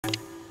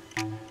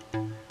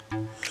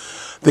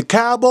The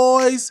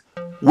Cowboys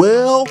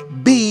will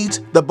beat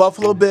the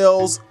Buffalo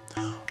Bills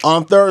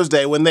on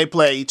Thursday when they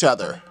play each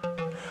other.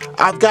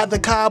 I've got the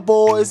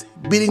Cowboys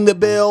beating the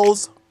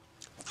Bills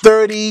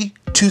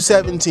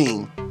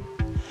 30-17.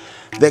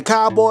 The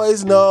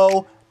Cowboys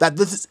know that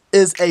this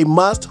is a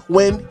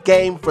must-win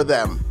game for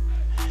them.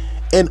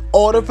 In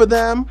order for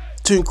them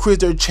to increase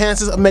their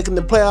chances of making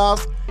the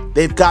playoffs,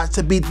 they've got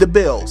to beat the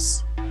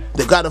Bills.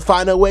 They've got to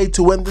find a way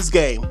to win this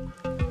game,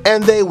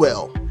 and they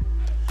will.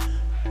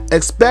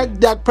 Expect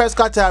Dak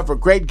Prescott to have a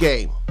great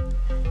game.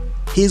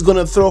 He's going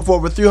to throw for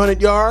over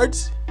 300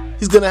 yards.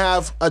 He's going to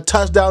have a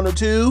touchdown or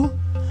two.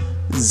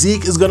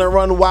 Zeke is going to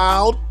run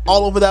wild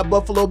all over that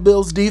Buffalo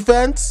Bills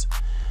defense.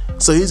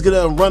 So he's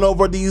going to run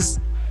over these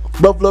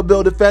Buffalo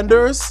Bill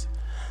defenders.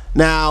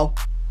 Now,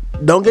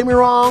 don't get me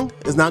wrong,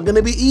 it's not going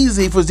to be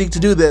easy for Zeke to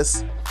do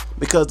this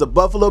because the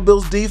Buffalo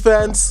Bills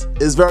defense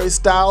is very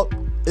stout,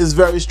 is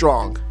very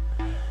strong.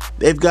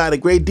 They've got a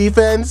great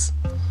defense.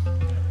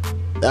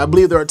 I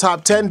believe they're a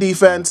top 10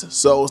 defense,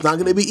 so it's not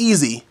going to be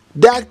easy.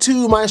 Dak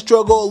too might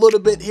struggle a little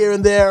bit here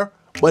and there,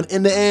 but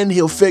in the end,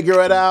 he'll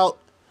figure it out.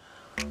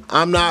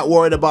 I'm not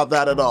worried about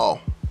that at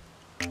all.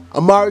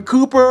 Amari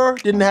Cooper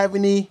didn't have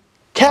any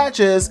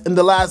catches in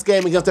the last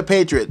game against the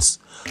Patriots,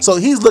 so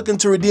he's looking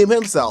to redeem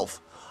himself.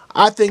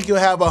 I think he'll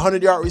have a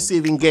 100-yard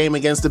receiving game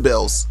against the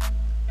Bills.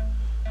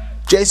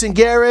 Jason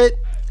Garrett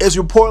is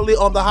reportedly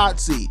on the hot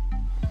seat.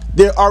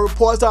 There are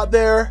reports out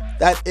there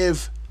that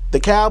if the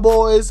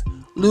Cowboys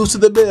lose to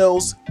the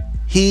Bills,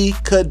 he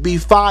could be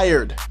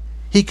fired.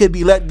 He could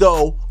be let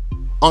go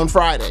on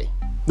Friday,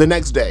 the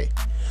next day.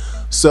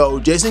 So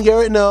Jason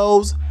Garrett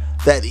knows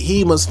that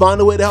he must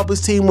find a way to help his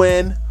team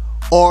win,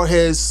 or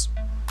his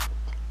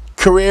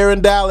career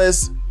in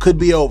Dallas could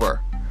be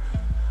over.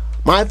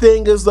 My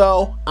thing is,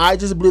 though, I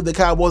just believe the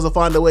Cowboys will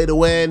find a way to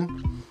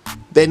win.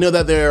 They know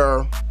that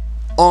they're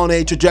on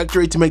a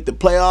trajectory to make the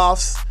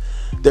playoffs.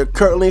 They're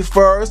currently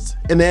first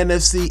in the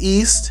NFC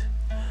East.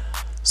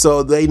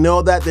 So they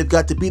know that they've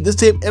got to beat this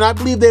team, and I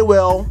believe they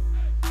will.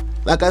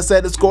 Like I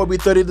said, the score will be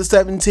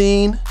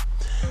 30-17.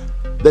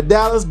 The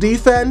Dallas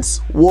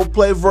defense will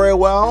play very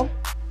well.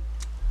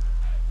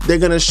 They're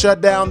going to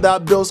shut down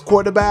that Bills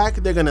quarterback.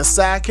 They're going to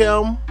sack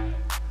him.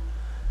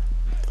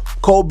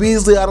 Cole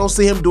Beasley, I don't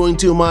see him doing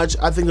too much.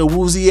 I think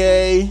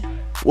Awuzie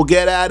will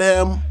get at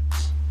him.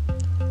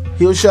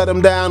 He'll shut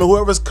him down.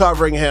 Whoever's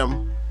covering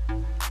him,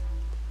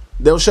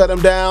 they'll shut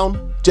him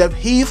down. Jeff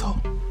Heath,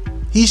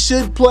 he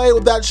should play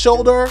with that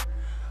shoulder,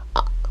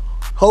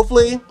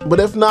 hopefully. But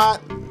if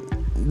not,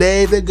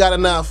 they've got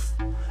enough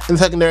in the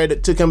secondary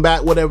to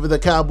combat whatever the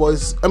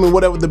Cowboys,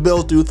 whatever the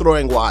Bills do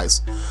throwing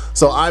wise.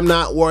 So I'm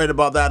not worried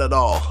about that at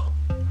all.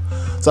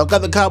 So I've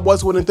got the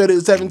Cowboys winning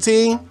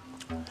 30-17.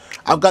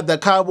 I've got the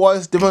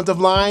Cowboys defensive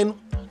line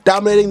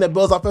dominating the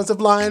Bills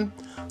offensive line.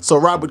 So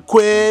Robert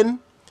Quinn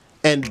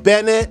and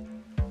Bennett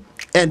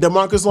and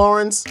DeMarcus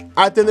Lawrence,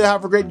 I think they'll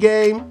have a great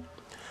game.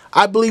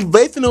 I believe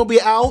Lathan will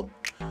be out.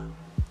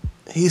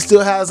 He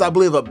still has, I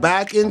believe, a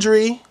back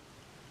injury.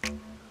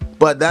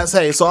 But that's,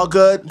 hey, it's all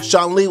good.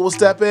 Sean Lee will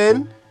step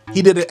in.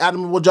 He did an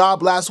admirable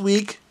job last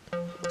week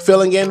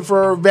filling in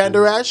for Van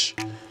Der Esch.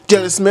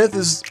 Jerry Smith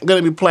is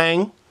going to be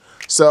playing.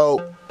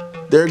 So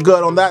they're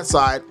good on that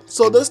side.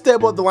 So they're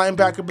stable at the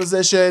linebacker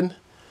position.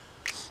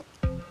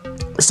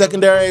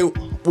 Secondary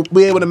will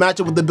be able to match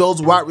up with the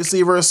Bills wide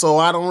receivers. So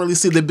I don't really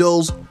see the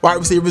Bills wide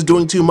receivers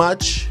doing too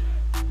much.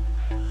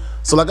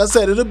 So like I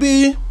said, it'll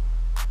be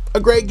a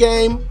great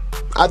game.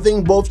 I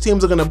think both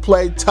teams are going to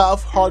play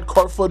tough,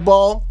 hardcore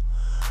football.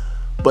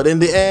 But in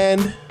the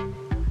end,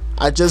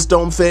 I just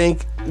don't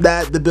think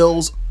that the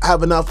Bills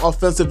have enough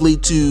offensively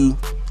to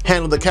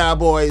handle the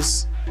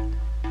Cowboys.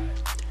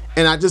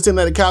 And I just think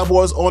that the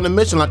Cowboys are on a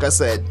mission, like I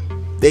said.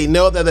 They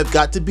know that they've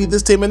got to beat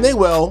this team, and they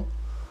will.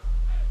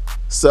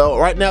 So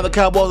right now the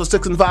Cowboys are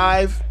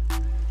 6-5.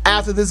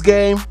 After this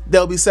game,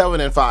 they'll be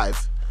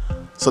 7-5.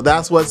 So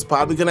that's what's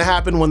probably going to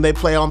happen when they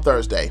play on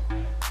Thursday.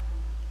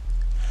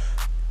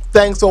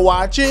 Thanks for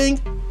watching.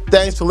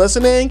 Thanks for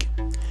listening.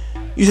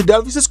 You should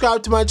definitely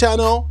subscribe to my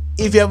channel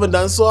if you haven't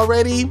done so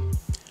already.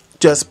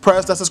 Just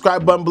press that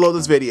subscribe button below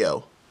this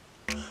video.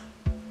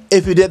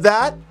 If you did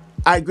that,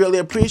 I greatly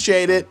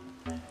appreciate it.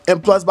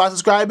 And plus, by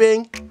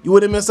subscribing, you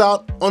wouldn't miss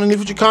out on any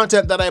future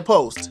content that I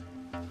post.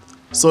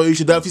 So you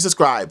should definitely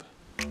subscribe.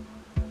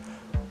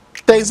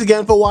 Thanks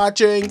again for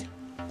watching.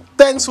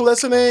 Thanks for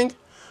listening.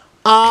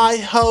 I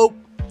hope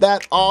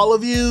that all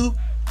of you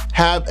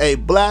have a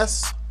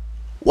blessed,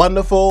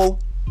 wonderful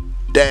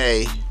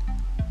day.